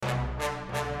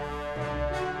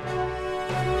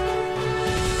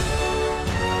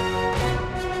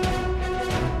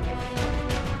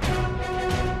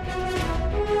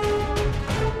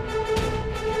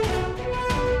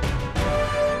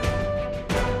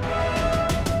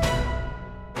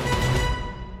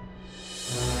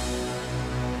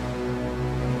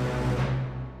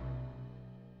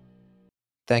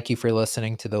Thank you for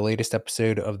listening to the latest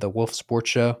episode of the Wolf Sports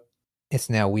Show. It's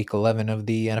now week 11 of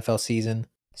the NFL season.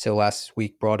 So last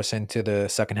week brought us into the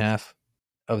second half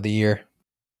of the year.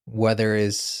 Weather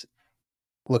is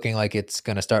looking like it's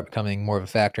going to start becoming more of a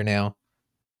factor now,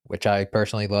 which I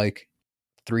personally like.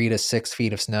 3 to 6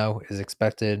 feet of snow is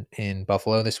expected in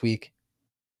Buffalo this week.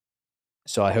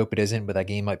 So I hope it isn't, but that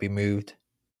game might be moved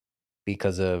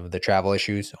because of the travel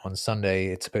issues. On Sunday,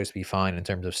 it's supposed to be fine in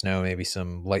terms of snow, maybe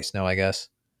some light snow, I guess.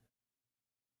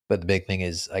 But the big thing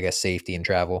is, I guess, safety and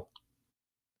travel.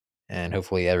 And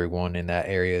hopefully everyone in that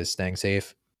area is staying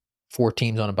safe. 4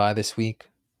 teams on a bye this week.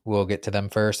 We'll get to them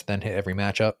first, then hit every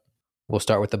matchup. We'll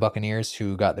start with the Buccaneers,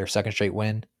 who got their second straight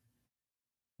win.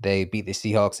 They beat the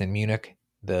Seahawks in Munich,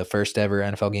 the first ever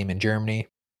NFL game in Germany.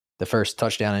 The first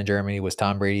touchdown in Germany was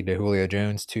Tom Brady to Julio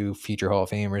Jones, two future Hall of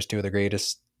Famers, two of the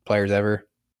greatest players ever.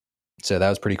 So that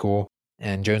was pretty cool.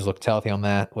 And Jones looked healthy on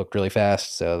that, looked really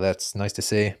fast, so that's nice to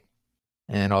see.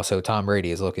 And also Tom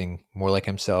Brady is looking more like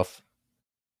himself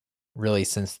really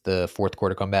since the fourth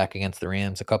quarter comeback against the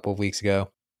Rams a couple of weeks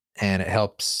ago. And it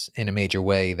helps in a major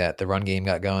way that the run game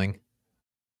got going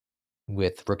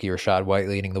with rookie Rashad White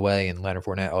leading the way and Leonard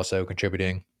Fournette also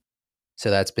contributing.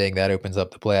 So that's big. That opens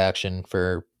up the play action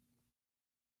for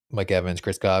Mike Evans,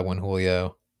 Chris Godwin,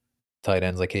 Julio, tight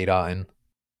ends like Kate Otten.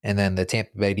 And then the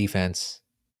Tampa Bay defense,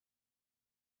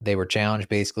 they were challenged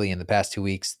basically in the past 2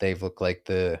 weeks. They've looked like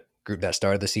the group that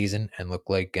started the season and looked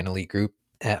like an elite group.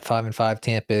 At 5-5,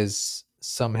 Tampa is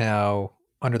somehow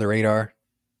under the radar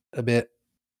a bit.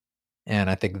 And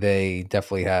I think they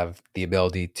definitely have the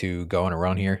ability to go on a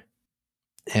run here.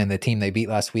 And the team they beat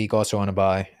last week, also on a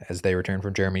bye, as they return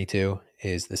from Germany too,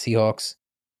 is the Seahawks.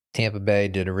 Tampa Bay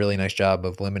did a really nice job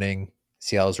of limiting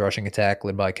Seattle's rushing attack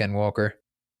led by Ken Walker.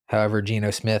 However,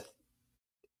 Geno Smith,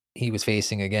 he was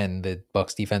facing, again, the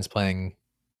Bucs defense playing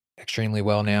extremely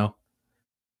well now.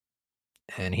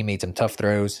 And he made some tough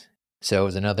throws. So it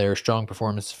was another strong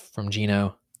performance from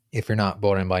Geno. If you're not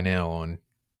bought in by now on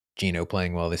Geno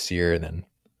playing well this year, then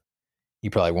you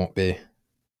probably won't be.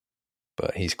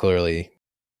 But he's clearly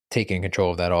taking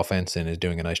control of that offense and is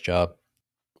doing a nice job.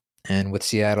 And with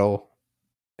Seattle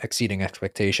exceeding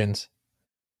expectations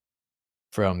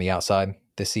from the outside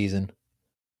this season,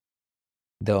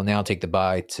 they'll now take the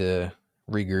bye to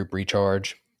regroup,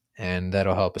 recharge, and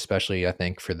that'll help, especially, I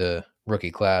think, for the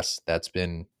rookie class. That's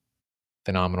been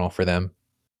phenomenal for them.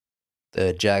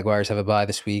 The Jaguars have a bye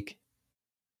this week.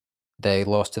 They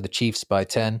lost to the Chiefs by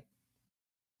 10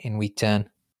 in week 10.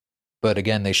 But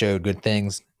again, they showed good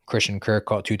things. Christian Kirk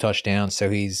caught 2 touchdowns,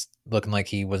 so he's looking like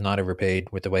he was not overpaid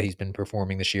with the way he's been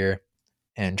performing this year.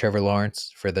 And Trevor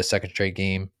Lawrence, for the second straight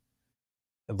game,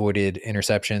 avoided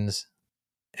interceptions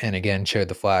and again showed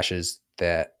the flashes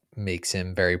that makes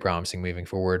him very promising moving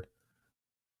forward.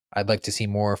 I'd like to see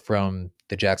more from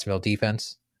the Jacksonville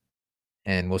defense,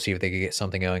 and we'll see if they can get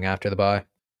something going after the bye.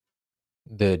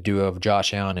 The duo of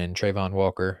Josh Allen and Trayvon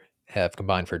Walker have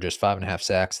combined for just 5.5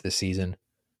 sacks this season,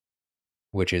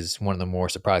 which is one of the more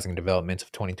surprising developments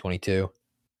of 2022.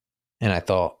 And I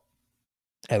thought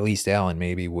at least Allen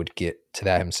maybe would get to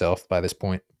that himself by this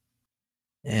point.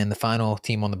 And the final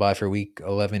team on the bye for week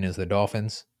 11 is the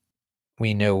Dolphins.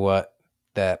 We know what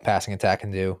that passing attack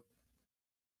can do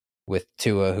with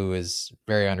Tua, who is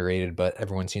very underrated, but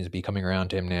everyone seems to be coming around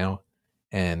to him now.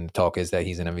 And the talk is that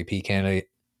he's an MVP candidate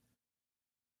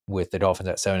with the Dolphins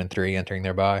at 7-3 entering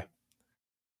their bye.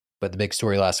 But the big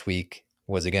story last week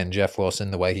was, again, Jeff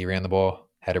Wilson, the way he ran the ball,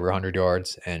 had over 100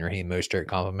 yards, and Raheem Mostert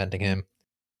complimenting him.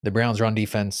 The Browns' run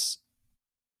defense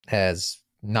has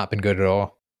not been good at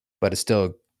all, but it's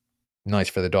still nice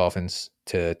for the Dolphins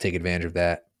to take advantage of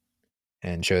that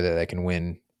and show that they can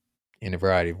win in a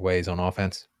variety of ways on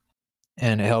offense.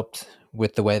 And it helped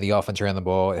with the way the offense ran the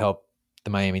ball. It helped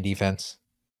the Miami defense.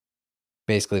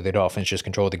 Basically, the Dolphins just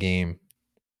controlled the game.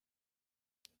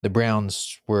 The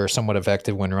Browns were somewhat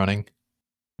effective when running,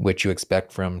 which you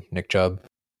expect from Nick Chubb.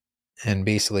 And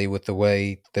basically, with the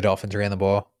way the Dolphins ran the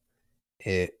ball,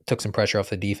 it took some pressure off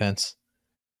the defense,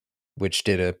 which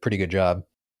did a pretty good job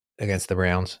against the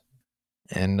Browns.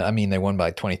 And I mean, they won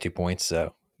by 22 points,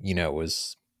 so it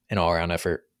was an all-around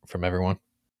effort from everyone.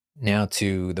 Now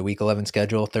to the Week 11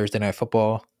 schedule, Thursday Night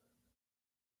Football.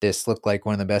 This looked like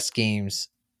one of the best games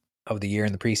of the year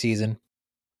in the preseason.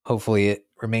 Hopefully it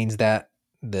remains that.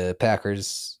 The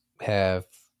Packers have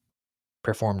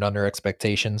performed under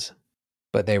expectations,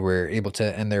 but they were able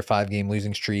to end their 5-game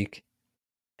losing streak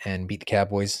and beat the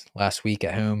Cowboys last week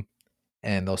at home,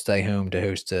 and they'll stay home to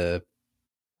host a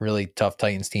really tough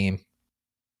Titans team.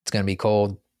 It's going to be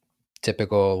cold,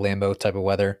 typical Lambeau type of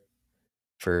weather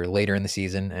for later in the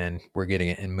season, and we're getting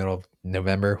it in middle of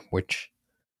November, which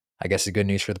I guess is good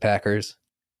news for the Packers.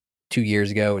 2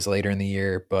 years ago, it was later in the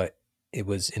year, but it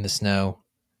was in the snow.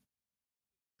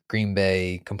 Green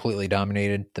Bay completely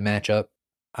dominated the matchup.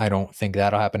 I don't think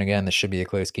that'll happen again. This should be a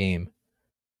close game.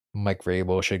 Mike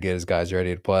Vrabel should get his guys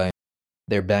ready to play.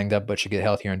 They're banged up, but should get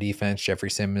healthier on defense. Jeffrey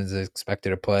Simmons is expected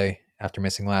to play after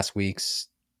missing last week's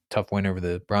tough win over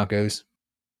the Broncos,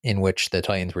 in which the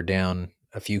Titans were down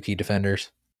a few key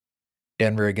defenders.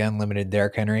 Denver again limited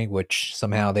Derrick Henry, which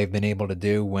somehow they've been able to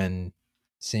do when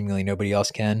seemingly nobody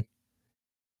else can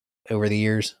over the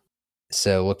years.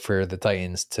 So look for the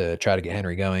Titans to try to get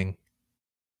Henry going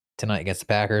tonight against the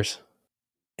Packers.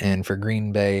 And for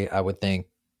Green Bay, I would think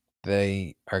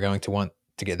they are going to want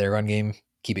to get their run game,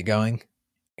 keep it going.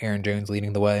 Aaron Jones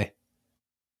leading the way.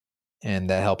 And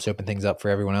that helps open things up for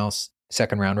everyone else.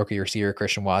 Second round rookie receiver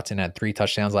Christian Watson had 3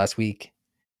 touchdowns last week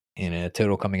in a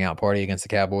total coming out party against the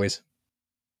Cowboys.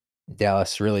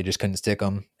 Dallas really just couldn't stick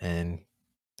him, and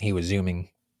he was zooming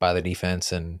by the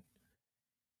defense and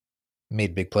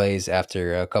made big plays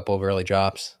after a couple of early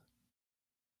drops.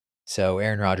 So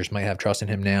Aaron Rodgers might have trust in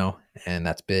him now, and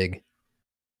that's big.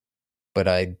 But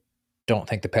I don't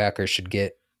think the Packers should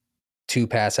get too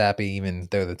pass happy, even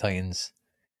though the Titans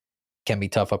can be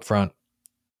tough up front.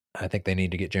 I think they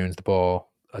need to get Jones the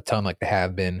ball a ton like they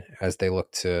have been as they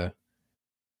look to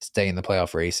stay in the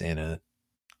playoff race in a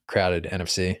crowded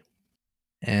NFC.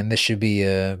 And this should be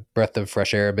a breath of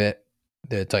fresh air a bit,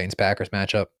 the Titans-Packers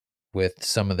matchup, with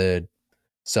some of the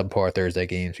subpar Thursday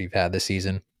games we've had this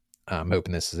season. I'm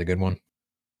hoping this is a good one.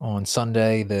 On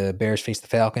Sunday, the Bears face the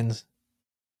Falcons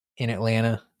in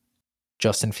Atlanta.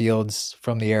 Justin Fields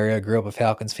from the area, grew up a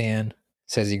Falcons fan,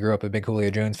 says he grew up a big Julio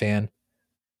Jones fan.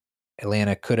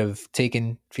 Atlanta could have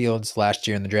taken Fields last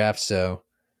year in the draft, so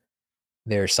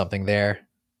there's something there.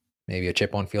 Maybe a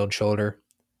chip on Fields' shoulder.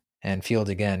 And Fields,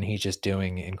 again, he's just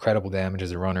doing incredible damage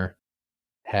as a runner.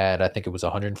 Had, I think it was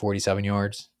 147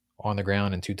 yards on the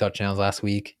ground and 2 touchdowns last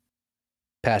week.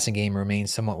 Passing game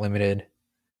remains somewhat limited.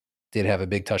 Did have a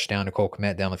big touchdown to Cole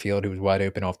Kmet down the field, who was wide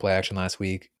open off play action last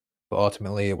week. But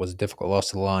ultimately, it was a difficult loss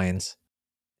to the Lions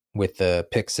with the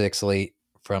pick 6 late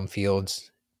from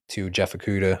Fields to Jeff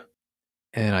Okudah.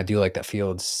 And I do like that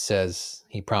Fields says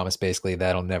he promised basically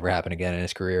that'll never happen again in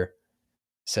his career.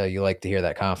 So you like to hear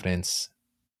that confidence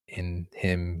in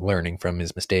him learning from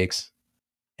his mistakes.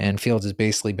 And Fields has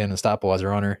basically been unstoppable as a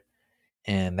runner,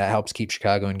 and that helps keep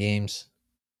Chicago in games.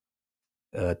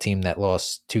 A team that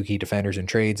lost 2 key defenders in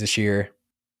trades this year.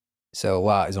 So a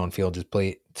lot is on Fields'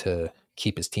 plate to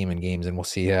keep his team in games, and we'll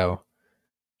see how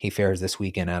he fares this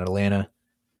weekend at Atlanta.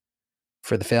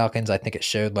 For the Falcons, I think it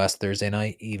showed last Thursday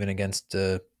night, even against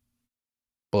a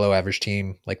below-average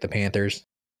team like the Panthers,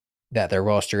 that their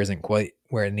roster isn't quite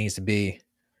where it needs to be.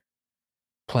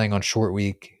 Playing on short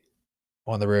week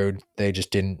on the road, they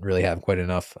just didn't really have quite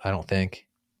enough, I don't think.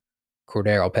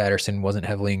 Cordero Patterson wasn't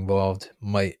heavily involved,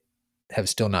 might have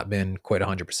still not been quite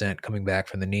 100% coming back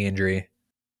from the knee injury,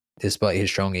 despite his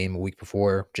strong game a week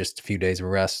before. Just a few days of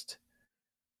rest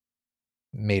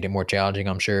made it more challenging,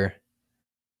 I'm sure.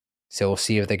 So we'll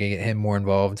see if they can get him more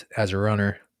involved as a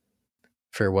runner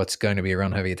for what's going to be a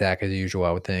run-heavy attack as usual,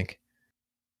 I would think.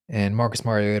 And Marcus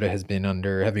Mariota has been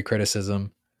under heavy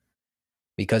criticism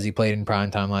because he played in prime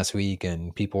time last week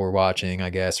and people were watching, I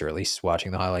guess, or at least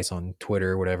watching the highlights on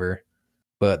Twitter or whatever.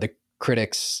 But the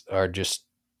critics are just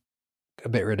a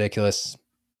bit ridiculous.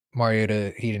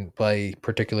 Mariota, he didn't play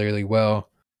particularly well,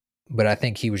 but I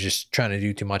think he was just trying to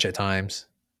do too much at times.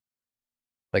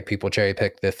 Like people cherry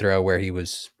picked the throw where he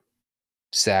was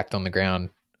sacked on the ground.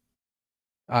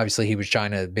 Obviously, he was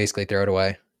trying to basically throw it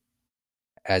away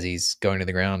as he's going to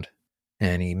the ground,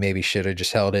 and he maybe should have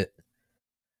just held it.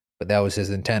 But that was his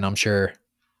intent, I'm sure.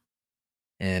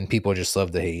 And people just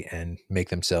love to hate and make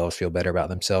themselves feel better about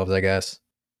themselves, I guess.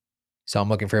 So I'm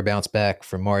looking for a bounce back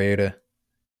from Mariota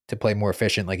to play more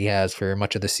efficient like he has for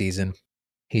much of the season.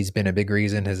 He's been a big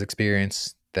reason, his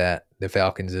experience, that the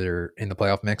Falcons are in the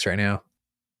playoff mix right now.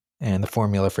 And the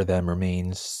formula for them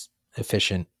remains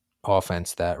efficient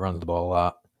offense that runs the ball a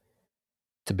lot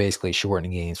to basically shorten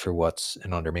games for what's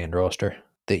an undermanned roster.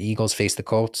 The Eagles face the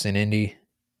Colts in Indy.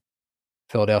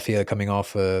 Philadelphia coming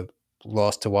off a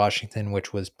loss to Washington,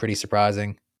 which was pretty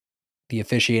surprising. The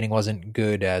officiating wasn't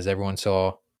good, as everyone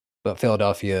saw, but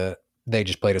Philadelphia, they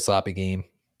just played a sloppy game,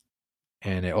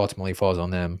 and it ultimately falls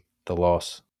on them, the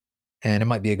loss. And it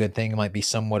might be a good thing. It might be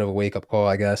somewhat of a wake-up call,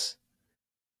 I guess,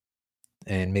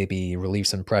 and maybe relieve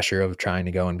some pressure of trying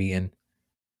to go unbeaten,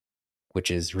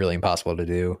 which is really impossible to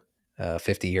do.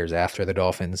 50 years after the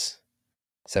Dolphins,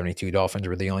 72 Dolphins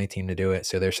were the only team to do it,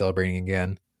 so they're celebrating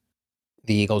again.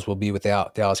 The Eagles will be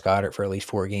without Dallas Goedert for at least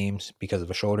 4 games because of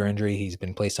a shoulder injury. He's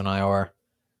been placed on IR.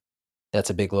 That's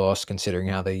a big loss considering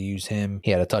how they use him.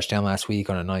 He had a touchdown last week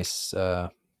on a nice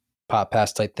pop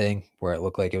pass type thing where it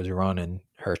looked like it was a run, and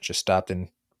Hurts just stopped and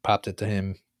popped it to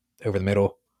him over the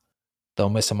middle. They'll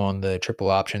miss him on the triple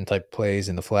option type plays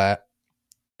in the flat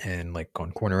and like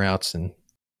on corner routes, and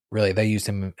really they used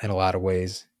him in a lot of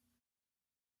ways.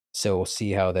 So we'll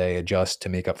see how they adjust to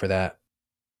make up for that.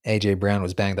 AJ Brown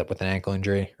was banged up with an ankle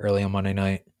injury early on Monday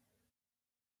night.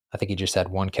 I think he just had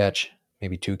one catch,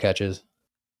 maybe two catches,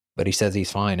 but he says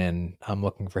he's fine, and I'm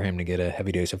looking for him to get a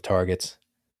heavy dose of targets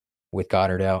with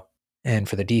Goddard out. And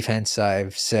for the defense,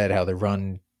 I've said how the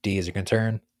run D is a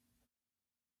concern,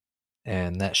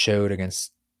 and that showed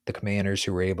against the Commanders,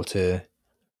 who were able to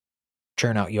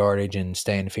churn out yardage and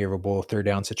stay in favorable third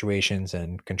down situations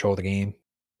and control the game.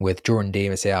 With Jordan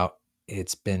Davis out,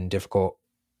 it's been difficult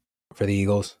for the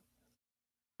Eagles,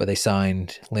 but they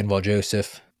signed Linval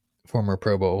Joseph, former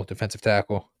Pro Bowl defensive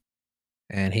tackle,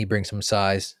 and he brings some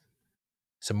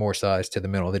more size to the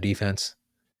middle of the defense,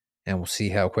 and we'll see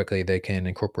how quickly they can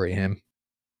incorporate him.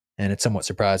 And it's somewhat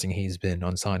surprising he's been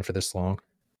unsigned for this long.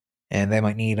 And they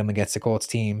might need him against the Colts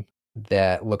team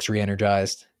that looks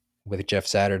re-energized with Jeff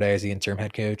Saturday as the interim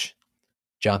head coach.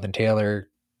 Jonathan Taylor,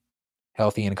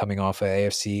 healthy and coming off a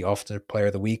AFC Offensive Player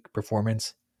of the Week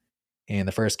performance in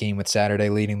the first game with Saturday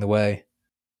leading the way,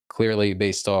 clearly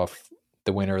based off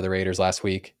the winner of the Raiders last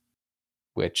week,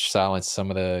 which silenced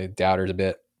some of the doubters a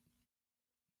bit.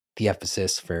 The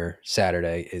emphasis for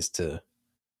Saturday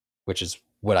which is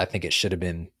what I think it should have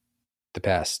been the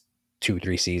past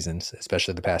 2-3 seasons,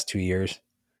 especially the past 2 years,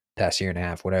 past year and a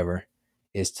half, whatever,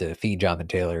 is to feed Jonathan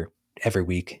Taylor every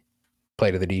week.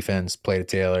 Play to the defense, play to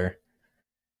Taylor.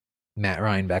 Matt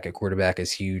Ryan back at quarterback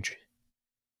is huge.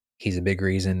 He's a big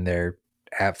reason they're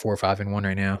at 4-5-1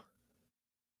 right now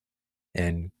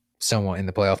and somewhat in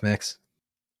the playoff mix.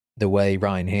 The way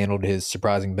Ryan handled his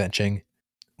surprising benching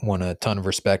won a ton of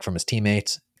respect from his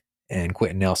teammates, and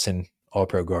Quentin Nelson,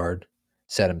 all-pro guard,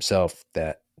 said himself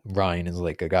that Ryan is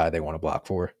like a guy they want to block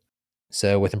for.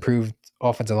 So with improved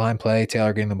offensive line play,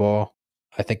 Taylor getting the ball,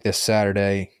 I think this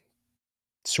Saturday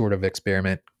sort of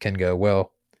experiment can go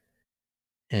well.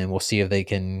 And we'll see if they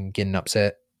can get an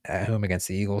upset at home against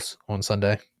the Eagles on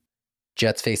Sunday.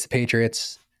 Jets face the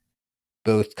Patriots,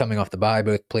 both coming off the bye,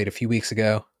 both played a few weeks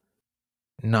ago.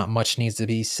 Not much needs to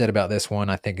be said about this one.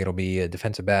 I think it'll be a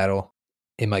defensive battle.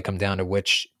 It might come down to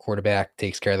which quarterback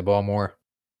takes care of the ball more.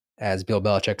 As Bill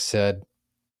Belichick said,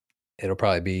 it'll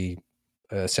probably be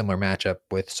a similar matchup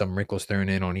with some wrinkles thrown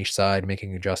in on each side,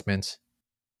 making adjustments.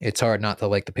 It's hard not to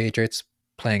like the Patriots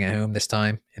playing at home this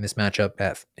time in this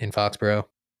matchup in Foxborough,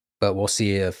 but we'll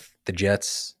see if the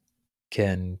Jets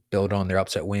can build on their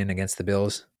upset win against the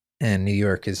Bills. And New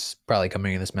York is probably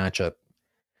coming in this matchup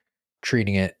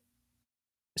treating it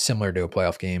similar to a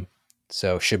playoff game,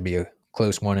 so should be a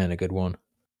close one and a good one.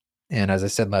 And as I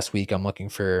said last week, I'm looking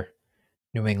for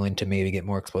New England to maybe get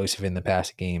more explosive in the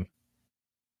passing game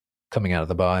coming out of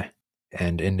the bye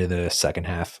and into the second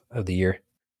half of the year.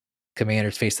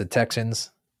 Commanders face the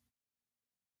Texans.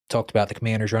 Talked about the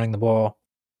Commanders running the ball,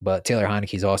 but Taylor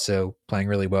Heineke's also playing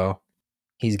really well.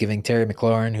 He's giving Terry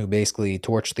McLaurin, who basically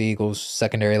torched the Eagles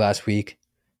secondary last week,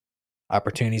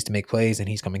 opportunities to make plays, and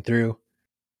he's coming through.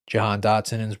 Jahan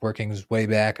Dotson is working his way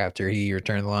back after he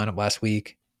returned the lineup last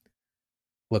week.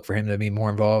 Look for him to be more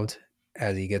involved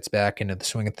as he gets back into the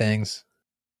swing of things.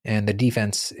 And the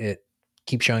defense, it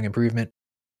keeps showing improvement.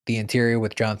 The interior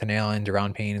with Jonathan Allen,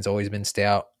 Deron Payne has always been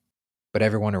stout, but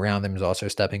everyone around them is also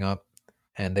stepping up.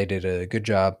 And they did a good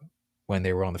job when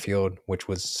they were on the field, which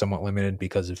was somewhat limited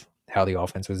because of how the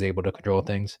offense was able to control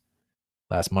things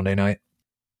last Monday night.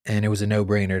 And it was a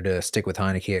no-brainer to stick with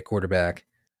Heineke at quarterback.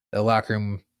 The locker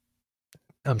room,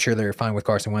 I'm sure they're fine with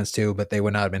Carson Wentz too, but they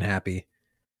would not have been happy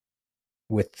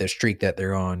with the streak that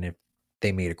they're on if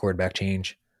they made a quarterback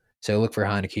change. So look for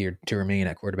Heineke to remain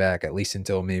at quarterback at least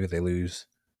until maybe they lose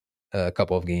a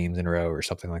couple of games in a row or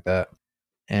something like that.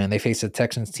 And they face the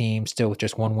Texans team still with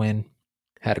just one win.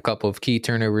 Had a couple of key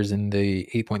turnovers in the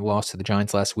 8-point loss to the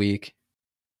Giants last week.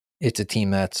 It's a team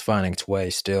that's finding its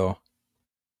way still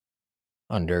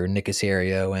under Nick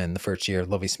Caserio and the first year of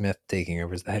Lovie Smith taking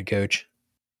over as the head coach.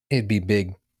 It'd be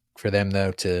big for them,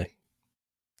 though, to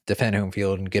defend home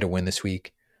field and get a win this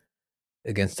week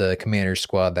against a Commanders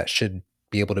squad that should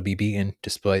be able to be beaten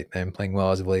despite them playing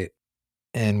well as of late.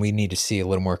 And we need to see a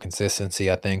little more consistency,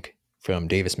 I think, from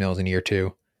Davis Mills in year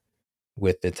 2,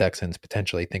 with the Texans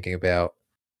potentially thinking about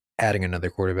adding another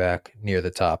quarterback near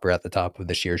the top or at the top of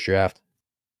this year's draft.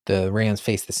 The Rams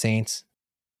face the Saints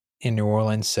in New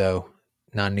Orleans, so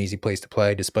not an easy place to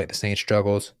play despite the Saints'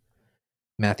 struggles.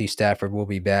 Matthew Stafford will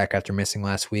be back after missing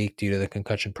last week due to the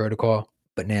concussion protocol.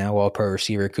 But now all-pro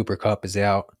receiver Cooper Kupp is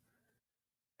out,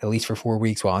 at least for 4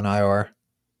 weeks while on IR.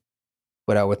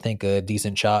 But I would think a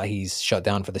decent shot he's shut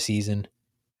down for the season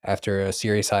after a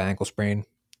serious high ankle sprain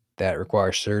that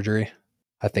requires surgery.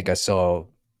 I think I saw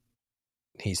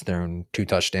he's thrown 2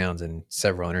 touchdowns and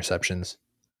several interceptions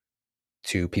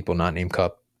to people not named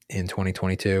Kupp in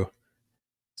 2022.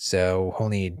 So he'll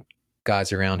need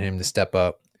guys around him to step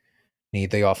up,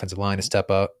 need the offensive line to step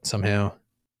up somehow.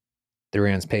 The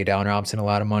Rams paid Allen Robinson a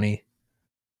lot of money.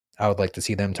 I would like to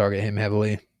see them target him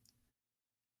heavily.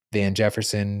 Van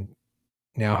Jefferson,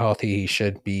 now healthy, he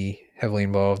should be heavily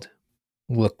involved.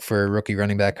 Look for rookie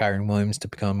running back Kyren Williams to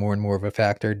become more and more of a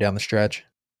factor down the stretch.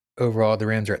 Overall, the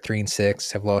Rams are at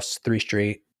 3-6, have lost 3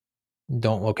 straight.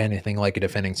 Don't look anything like a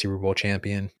defending Super Bowl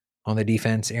champion. On the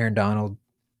defense, Aaron Donald,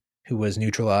 who was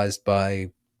neutralized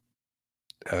by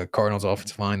Cardinals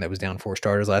offensive line that was down 4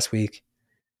 starters last week,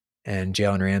 and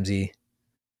Jalen Ramsey,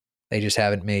 they just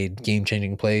haven't made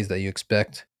game-changing plays that you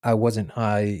expect. I wasn't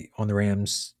high on the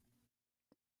Rams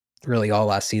really all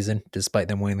last season, despite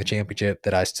them winning the championship,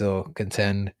 that I still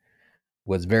contend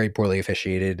was very poorly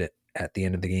officiated at the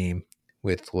end of the game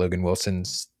with Logan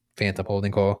Wilson's phantom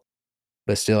holding call.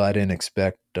 But still, I didn't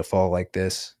expect a fall like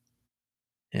this.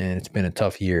 And it's been a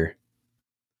tough year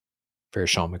for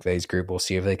Sean McVay's group. We'll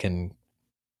see if they can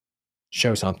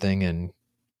show something and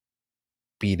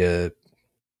beat a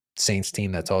Saints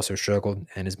team that's also struggled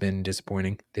and has been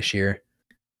disappointing this year.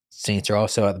 Saints are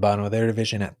also at the bottom of their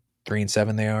division at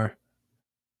 3-7 they are.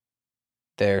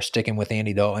 They're sticking with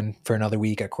Andy Dalton for another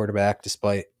week at quarterback,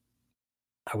 despite,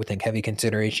 I would think, heavy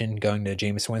consideration going to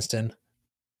Jameis Winston.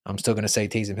 I'm still going to say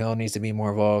Taysom Hill needs to be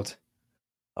more involved.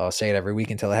 I'll say it every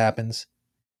week until it happens.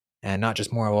 And not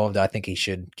just more involved, I think he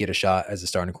should get a shot as a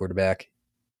starting quarterback.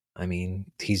 I mean,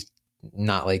 he's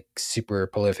not like super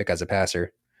prolific as a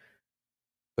passer,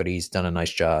 but he's done a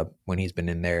nice job when he's been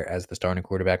in there as the starting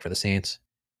quarterback for the Saints.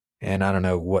 And I don't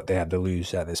know what they have to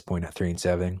lose at this point at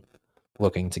 3-7,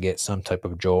 looking to get some type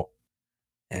of jolt.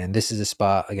 And this is a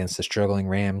spot against the struggling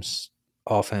Rams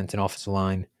offense and offensive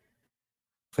line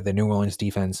for the New Orleans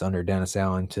defense under Dennis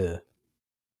Allen to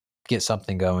get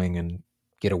something going and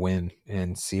get a win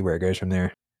and see where it goes from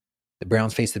there. The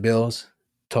Browns face the Bills.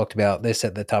 Talked about this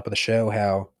at the top of the show,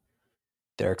 how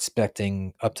they're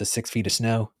expecting up to 6 feet of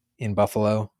snow in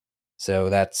Buffalo. So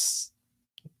that's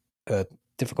a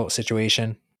difficult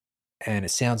situation. And it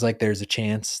sounds like there's a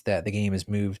chance that the game is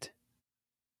moved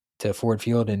to Ford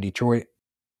Field in Detroit,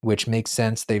 which makes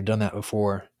sense. They've done that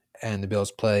before, and the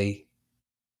Bills play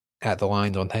at the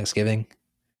Lions on Thanksgiving.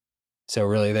 So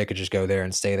really, they could just go there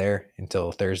and stay there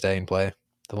until Thursday and play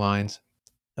the Lions.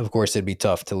 Of course, it'd be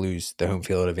tough to lose the home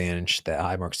field advantage that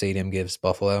Highmark Stadium gives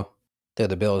Buffalo. Though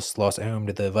the Bills lost at home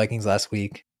to the Vikings last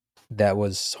week, that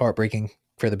was heartbreaking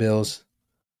for the Bills.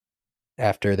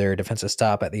 After their defensive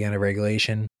stop at the end of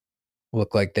regulation,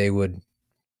 looked like they would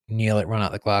kneel it, run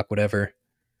out the clock, whatever.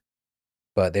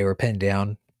 But they were pinned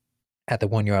down at the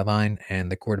 1-yard line,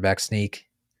 and the quarterback sneak,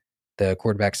 the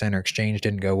quarterback center exchange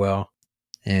didn't go well,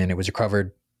 and it was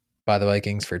recovered by the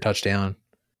Vikings for a touchdown,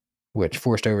 which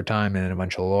forced overtime and an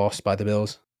eventual loss by the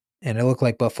Bills. And it looked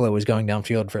like Buffalo was going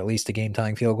downfield for at least a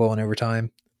game-tying field goal in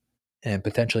overtime and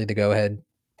potentially the go-ahead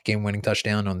game-winning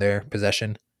touchdown on their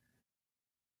possession.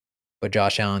 But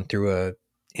Josh Allen threw a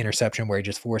interception where he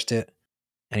just forced it,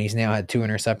 and he's now had 2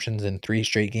 interceptions in 3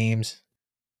 straight games,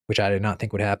 which I did not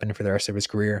think would happen for the rest of his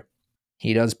career.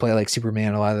 He does play like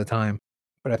Superman a lot of the time,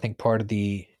 but I think part of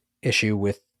the issue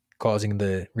with causing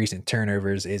the recent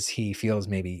turnovers is he feels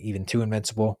maybe even too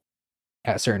invincible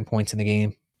at certain points in the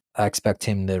game. I expect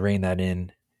him to rein that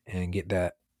in and get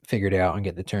that figured out and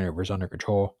get the turnovers under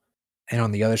control. And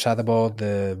on the other side of the ball,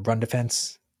 the run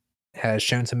defense has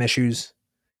shown some issues.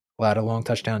 Allowed a long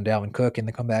touchdown to Dalvin Cook in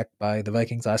the comeback by the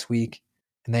Vikings last week.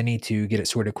 And they need to get it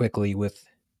sorted quickly with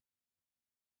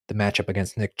the matchup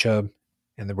against Nick Chubb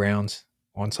and the Browns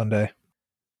on Sunday.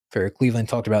 For Cleveland,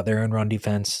 talked about their own run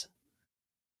defense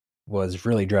was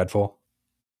really dreadful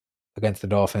against the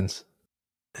Dolphins.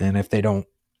 And if they don't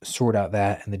sort out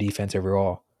that and the defense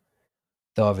overall,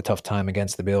 they'll have a tough time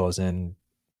against the Bills and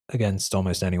against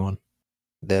almost anyone.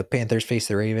 The Panthers face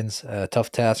the Ravens, a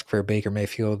tough task for Baker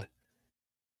Mayfield,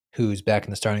 who's back in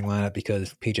the starting lineup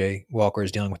because PJ Walker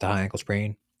is dealing with a high ankle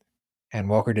sprain. And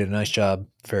Walker did a nice job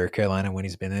for Carolina when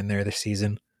he's been in there this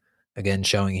season, again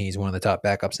showing he's one of the top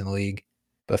backups in the league.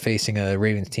 But facing a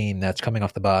Ravens team that's coming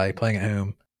off the bye, playing at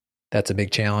home, that's a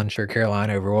big challenge for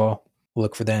Carolina overall.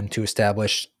 Look for them to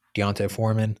establish Deontay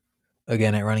Foreman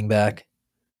again at running back.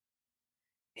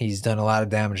 He's done a lot of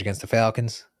damage against the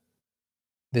Falcons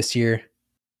this year,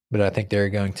 but I think they're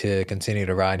going to continue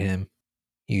to ride him.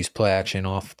 use play action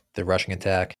off the rushing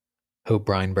attack. Hope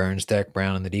Brian Burns, Derek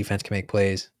Brown, and the defense can make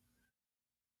plays.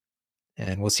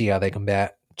 And we'll see how they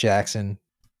combat Jackson.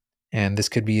 And this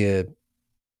could be a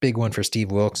big one for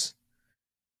Steve Wilks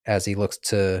as he looks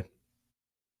to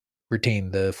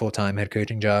retain the full-time head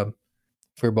coaching job.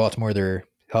 For Baltimore, they're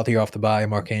healthier off the bye.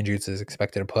 Mark Andrews is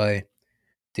expected to play,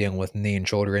 dealing with knee and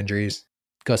shoulder injuries.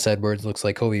 Gus Edwards looks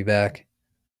like he'll be back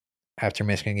after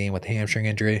missing a game with a hamstring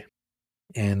injury.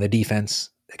 And the defense,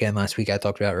 again, last week I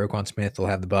talked about Roquan Smith will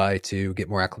have the bye to get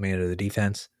more acclimated to the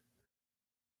defense.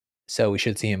 So we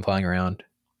should see him flying around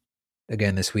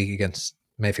again this week against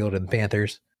Mayfield and the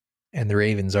Panthers. And the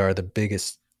Ravens are the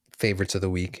biggest favorites of the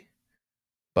week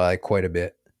by quite a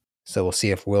bit. So we'll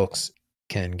see if Wilks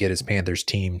can get his Panthers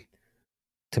team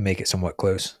to make it somewhat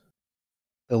close.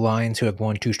 The Lions, who have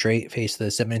won 2 straight, face the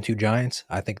 7-2 Giants.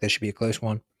 I think this should be a close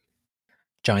one.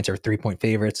 Giants are 3-point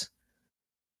favorites,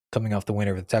 coming off the win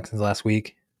over the Texans last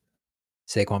week.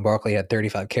 Saquon Barkley had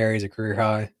 35 carries, a career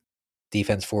high.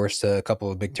 Defense forced a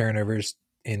couple of big turnovers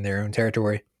in their own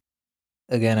territory.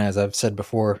 Again, as I've said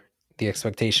before, the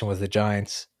expectation was the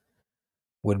Giants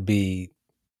would be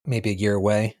maybe a year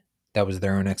away. That was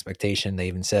their own expectation. They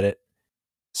even said it.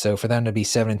 So for them to be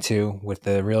 7-2 with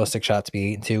the realistic shot to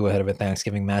be 8-2 ahead of a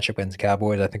Thanksgiving matchup against the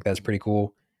Cowboys, I think that's pretty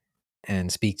cool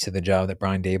and speaks to the job that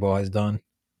Brian Daboll has done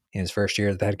in his first year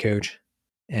as the head coach.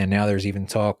 And now there's even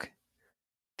talk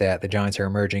that the Giants are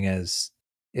emerging as,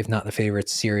 if not the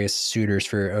favorites, serious suitors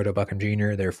for Odell Beckham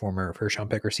Jr., their former first-round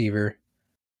pick receiver.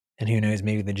 And who knows,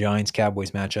 maybe the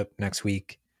Giants-Cowboys matchup next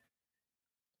week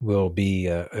will be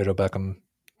Odell Beckham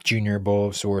Jr. bowl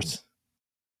of sorts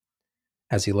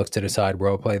as he looks to decide where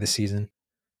he'll play this season.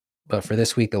 But for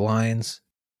this week, the Lions,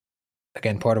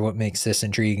 again, part of what makes this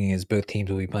intriguing is both teams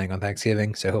will be playing on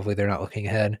Thanksgiving, so hopefully they're not looking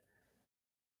ahead.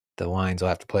 The Lions will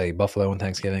have to play Buffalo on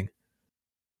Thanksgiving.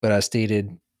 But as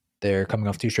stated, they're coming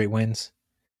off 2 straight wins.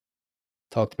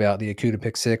 Talked about the Okudah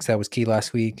pick 6. That was key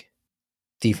last week.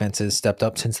 Defenses stepped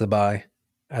up since the bye,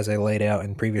 as I laid out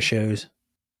in previous shows.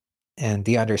 And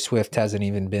DeAndre Swift hasn't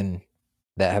even been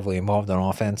that heavily involved on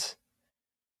offense,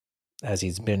 as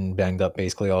he's been banged up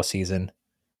basically all season.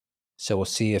 So we'll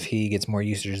see if he gets more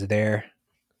usage there.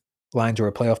 Lions were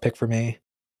a playoff pick for me.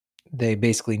 They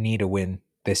basically need a win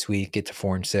this week, get to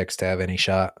 4-6 to have any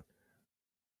shot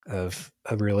of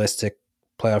a realistic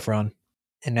playoff run.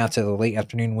 And now to the late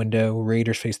afternoon window,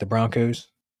 Raiders face the Broncos.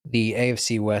 The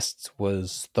AFC West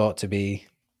was thought to be,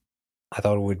 I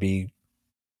thought it would be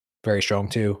very strong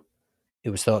too.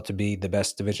 It was thought to be the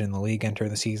best division in the league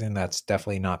entering the season. That's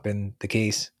definitely not been the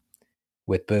case,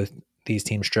 with both these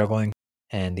teams struggling.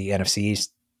 And the NFC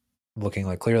East looking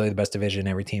like clearly the best division,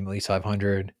 every team at least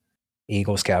 500.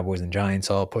 Eagles, Cowboys, and Giants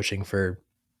all pushing for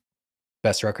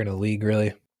best record of the league,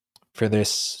 really. For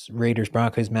this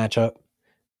Raiders-Broncos matchup,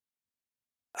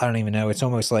 I don't even know. It's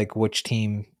almost like which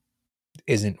team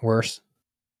isn't worse.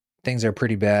 Things are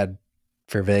pretty bad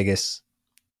for Vegas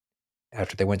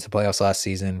after they went to the playoffs last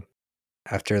season.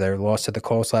 After their loss to the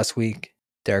Colts last week,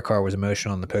 Derek Carr was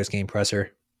emotional in the post-game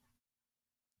presser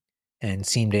and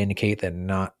seemed to indicate that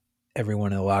not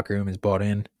everyone in the locker room is bought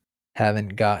in,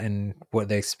 haven't gotten what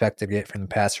they expect to get from the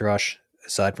pass rush,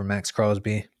 aside from Max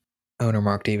Crosby. Owner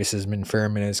Mark Davis has been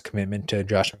firm in his commitment to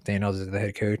Josh McDaniels as the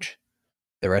head coach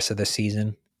the rest of the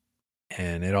season,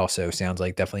 and it also sounds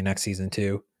like definitely next season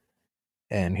too.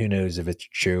 And who knows if it's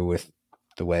true with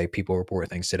the way people report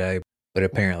things today, but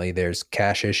apparently there's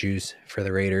cash issues for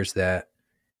the Raiders that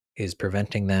is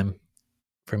preventing them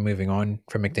from moving on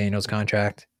from McDaniels'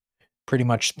 contract. Pretty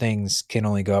much things can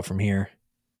only go up from here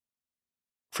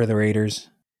for the Raiders,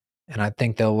 and I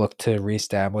think they'll look to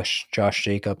reestablish Josh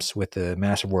Jacobs with a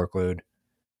massive workload,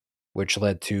 which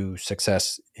led to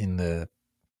success in the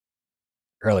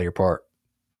earlier part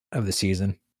of the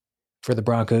season. For the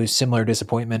Broncos, similar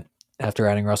disappointment after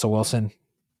adding Russell Wilson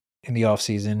in the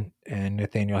offseason and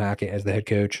Nathaniel Hackett as the head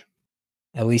coach.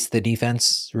 At least the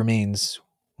defense remains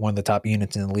one of the top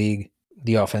units in the league.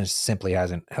 The offense simply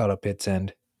hasn't held up its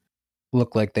end.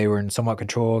 Looked like they were in somewhat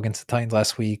control against the Titans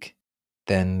last week.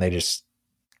 Then they just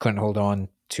couldn't hold on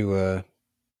to a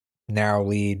narrow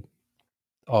lead.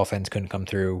 Offense couldn't come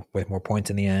through with more points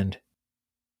in the end.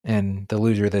 And the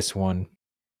loser of this one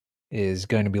is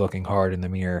going to be looking hard in the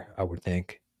mirror, I would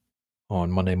think, on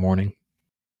Monday morning.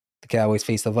 The Cowboys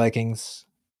face the Vikings.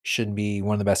 Should be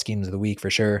one of the best games of the week for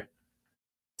sure.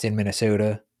 It's in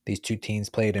Minnesota. These two teams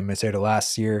played in Minnesota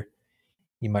last year.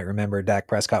 You might remember Dak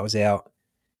Prescott was out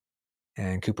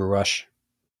and Cooper Rush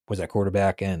was at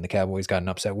quarterback, and the Cowboys got an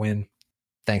upset win,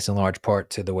 thanks in large part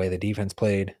to the way the defense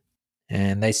played.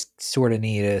 And they sort of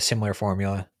need a similar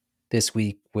formula this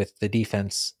week with the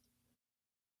defense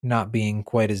not being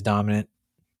quite as dominant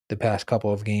the past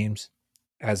couple of games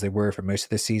as they were for most of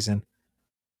the season.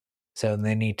 So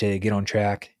they need to get on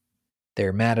track.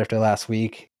 They're mad after last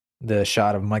week. The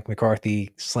shot of Mike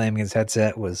McCarthy slamming his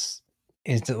headset was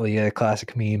instantly a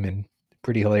classic meme and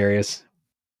pretty hilarious.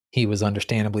 He was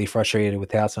understandably frustrated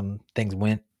with how some things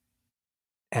went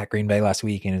at Green Bay last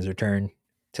week in his return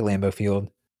to Lambeau Field.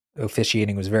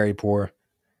 Officiating was very poor.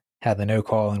 Had the no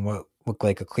call and what looked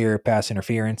like a clear pass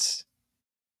interference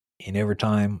in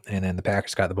overtime, and then the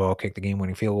Packers got the ball, kicked the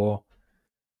game-winning field goal.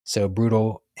 So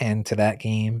brutal end to that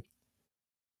game.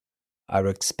 I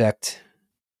would expect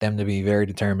them to be very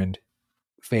determined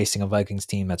facing a Vikings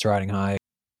team that's riding high,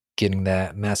 getting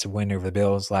that massive win over the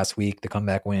Bills last week, the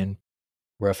comeback win,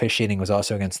 where officiating was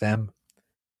also against them.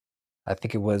 I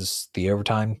think it was the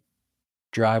overtime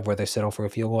drive where they settled for a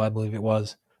field goal, I believe it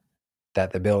was,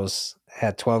 that the Bills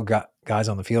had 12 guys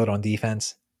on the field on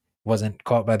defense. Wasn't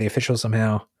caught by the officials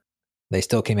somehow. They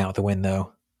still came out with a win,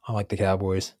 though, unlike the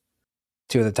Cowboys.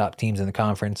 Two of the top teams in the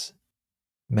conference.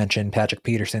 Mentioned Patrick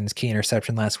Peterson's key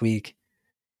interception last week.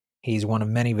 He's one of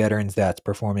many veterans that's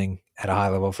performing at a high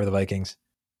level for the Vikings.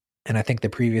 And I think the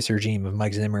previous regime of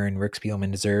Mike Zimmer and Rick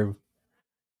Spielman deserve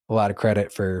a lot of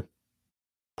credit for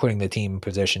putting the team in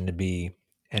position to be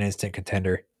an instant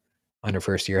contender under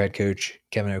first-year head coach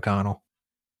Kevin O'Connell.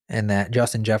 And that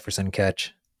Justin Jefferson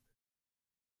catch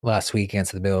last week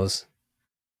against the Bills,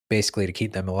 basically to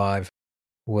keep them alive,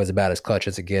 was about as clutch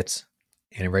as it gets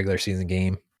in a regular season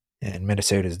game. And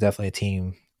Minnesota is definitely a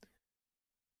team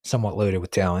somewhat loaded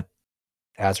with talent,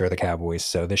 as are the Cowboys.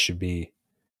 So this should be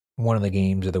one of the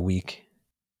games of the week.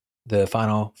 The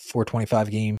final 425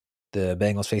 game, the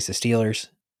Bengals face the Steelers.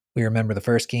 We remember the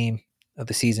first game of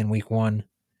the season, week 1.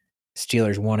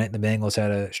 Steelers won it. The Bengals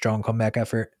had a strong comeback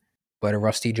effort, but a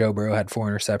rusty Joe Burrow had 4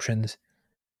 interceptions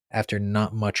after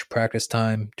not much practice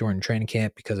time during training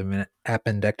camp because of an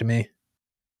appendectomy.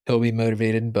 He'll be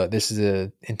motivated, but this is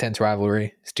an intense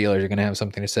rivalry. Steelers are going to have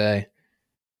something to say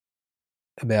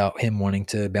about him wanting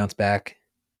to bounce back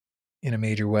in a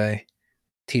major way.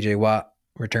 TJ Watt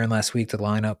returned last week to the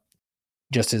lineup.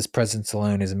 Just his presence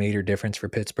alone is a major difference for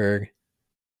Pittsburgh.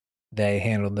 They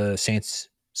handled the Saints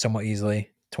somewhat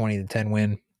easily, 20-10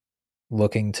 win,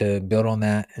 looking to build on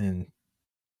that and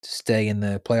stay in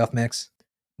the playoff mix.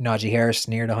 Najee Harris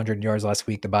neared 100 yards last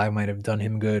week. The bye might have done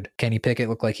him good. Kenny Pickett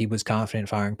looked like he was confident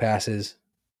firing passes,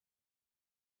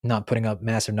 not putting up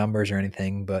massive numbers or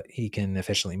anything, but he can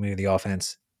efficiently move the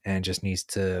offense and just needs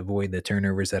to avoid the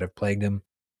turnovers that have plagued him.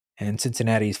 And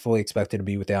Cincinnati is fully expected to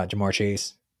be without Jamar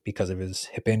Chase because of his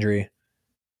hip injury.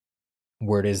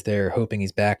 Word is they're hoping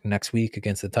he's back next week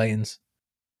against the Titans.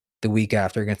 The week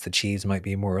after against the Chiefs might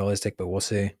be more realistic, but we'll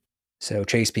see. So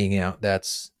Chase being out,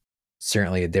 that's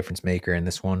certainly a difference maker in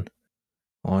this one.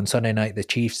 On Sunday night, the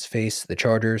Chiefs face the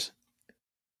Chargers.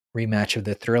 Rematch of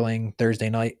the thrilling Thursday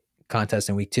night contest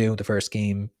in week 2, the first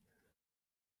game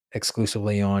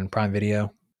exclusively on Prime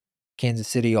Video. Kansas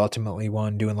City ultimately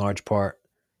won due in large part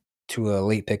to a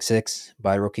late pick 6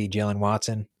 by rookie Jalen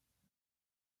Watson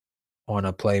on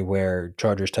a play where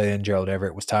Chargers tight end Gerald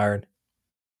Everett was tired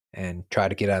and tried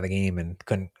to get out of the game and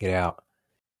couldn't get out.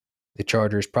 The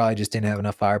Chargers probably just didn't have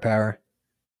enough firepower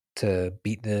to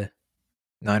beat the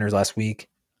Niners last week.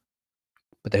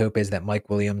 But the hope is that Mike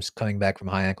Williams, coming back from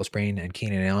high ankle sprain, and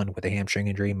Keenan Allen with a hamstring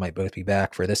injury might both be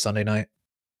back for this Sunday night.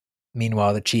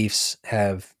 Meanwhile, the Chiefs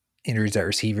have injuries at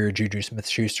receiver. Juju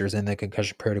Smith-Schuster is in the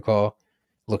concussion protocol,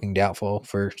 looking doubtful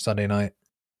for Sunday night.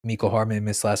 Mecole Hardman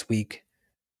missed last week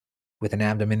with an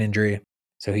abdomen injury,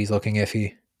 so he's looking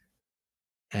iffy.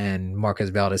 And Marquez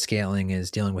Valdes-Scantling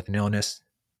is dealing with an illness.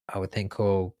 I would think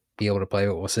he'll be able to play,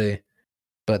 but we'll see.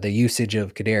 But the usage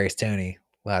of Kadarius Toney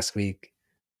last week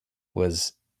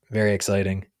was very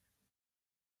exciting.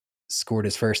 Scored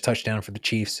his first touchdown for the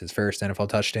Chiefs, his first NFL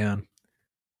touchdown,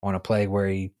 on a play where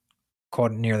he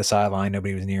caught it near the sideline.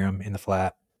 Nobody was near him in the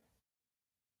flat.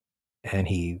 And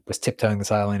he was tiptoeing the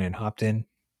sideline and hopped in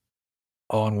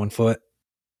all on one foot.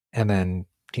 And then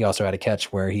he also had a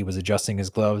catch where he was adjusting his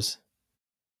gloves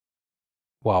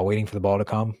while waiting for the ball to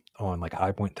come on like a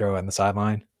high point throw on the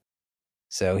sideline.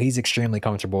 So he's extremely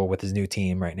comfortable with his new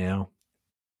team right now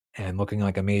and looking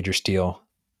like a major steal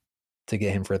to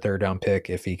get him for a third down pick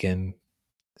if he can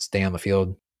stay on the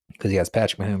field, because he has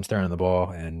Patrick Mahomes throwing the ball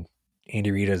and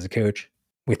Andy Reid as a coach.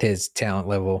 With his talent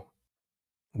level,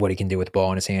 what he can do with the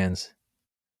ball in his hands,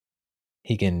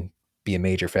 he can be a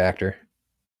major factor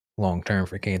long term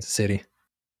for Kansas City.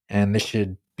 And this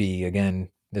should be, again,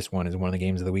 this one is one of the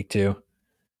games of the week too.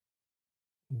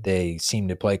 They seem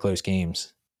to play close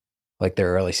games, like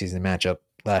their early season matchup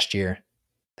last year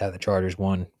that the Chargers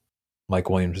won. Mike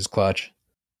Williams was clutch.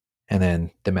 And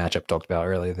then the matchup talked about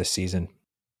earlier this season.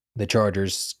 The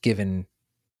Chargers, given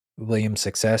Williams'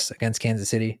 success against Kansas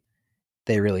City,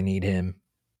 they really need him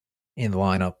in the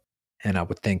lineup. And I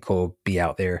would think he'll be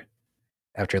out there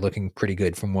after looking pretty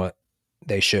good from what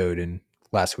they showed in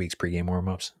last week's pregame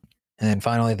warmups. And then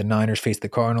finally, the Niners faced the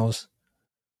Cardinals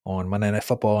on Monday Night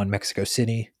Football in Mexico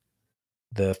City,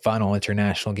 the final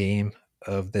international game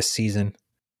of this season.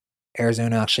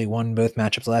 Arizona actually won both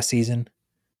matchups last season,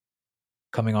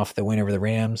 coming off the win over the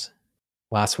Rams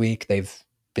last week. They've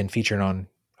been featured on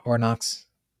Hard Knocks,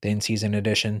 the in-season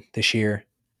edition this year.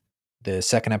 The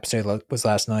second episode was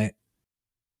last night.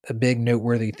 A big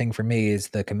noteworthy thing for me is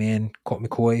the command Colt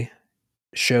McCoy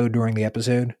showed during the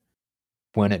episode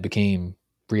when it became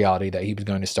reality that he was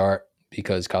going to start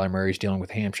because Kyler Murray's dealing with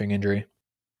a hamstring injury.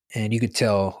 And you could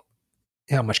tell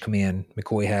how much command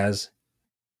McCoy has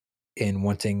in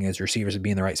wanting his receivers to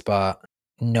be in the right spot,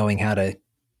 knowing how to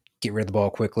get rid of the ball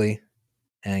quickly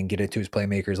and get it to his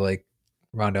playmakers like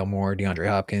Rondell Moore, DeAndre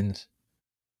Hopkins.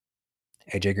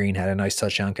 AJ Green had a nice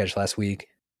touchdown catch last week.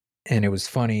 And it was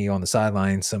funny on the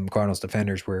sideline, some Cardinals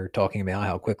defenders were talking about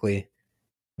how quickly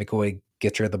McCoy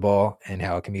gets rid of the ball and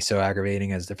how it can be so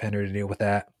aggravating as a defender to deal with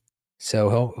that.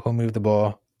 So he'll move the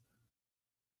ball.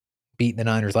 Beat the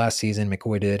Niners last season.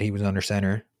 McCoy did. He was under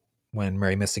center when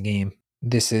Murray missed the game.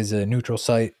 This is a neutral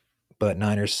site, but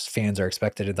Niners fans are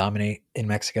expected to dominate in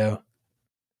Mexico.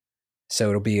 So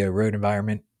it'll be a road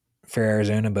environment for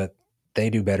Arizona, but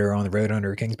they do better on the road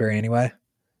under Kingsbury anyway.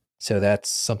 So that's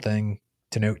something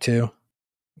to note too.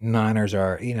 Niners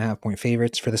are 8.5-point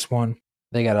favorites for this one.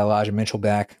 They got Elijah Mitchell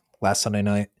back last Sunday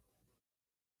night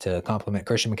to complement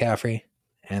Christian McCaffrey,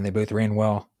 and they both ran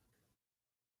well.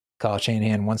 Kyle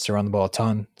Shanahan wants to run the ball a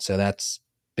ton, so that's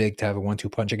big to have a 1-2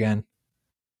 punch again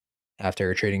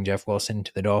after trading Jeff Wilson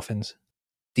to the Dolphins.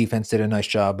 Defense did a nice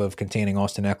job of containing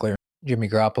Austin Eckler. Jimmy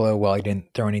Garoppolo, while he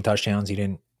didn't throw any touchdowns, he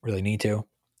didn't really need to.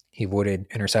 He avoided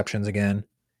interceptions again.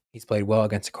 He's played well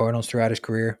against the Cardinals throughout his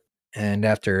career. And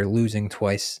after losing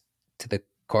twice to the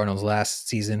Cardinals last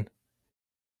season,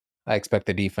 I expect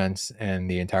the defense and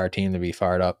the entire team to be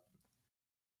fired up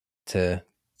to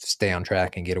stay on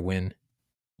track and get a win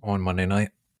on Monday night.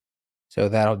 So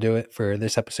that'll do it for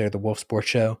this episode of the Wolf Sports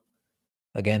Show.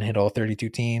 Again, hit all 32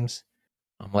 teams.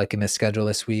 I'm liking this schedule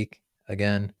this week.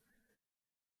 Again,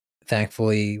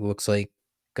 thankfully, looks like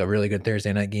a really good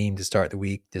Thursday night game to start the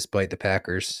week, despite the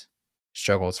Packers'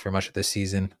 struggles for much of this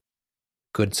season.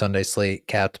 Good Sunday slate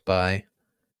capped by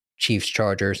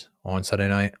Chiefs-Chargers on Sunday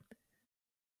night.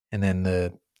 And then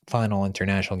the final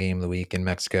international game of the week in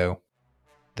Mexico,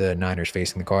 the Niners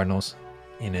facing the Cardinals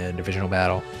in a divisional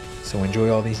battle. So enjoy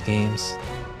all these games.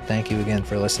 Thank you again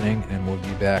for listening, and we'll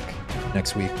be back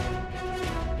next week.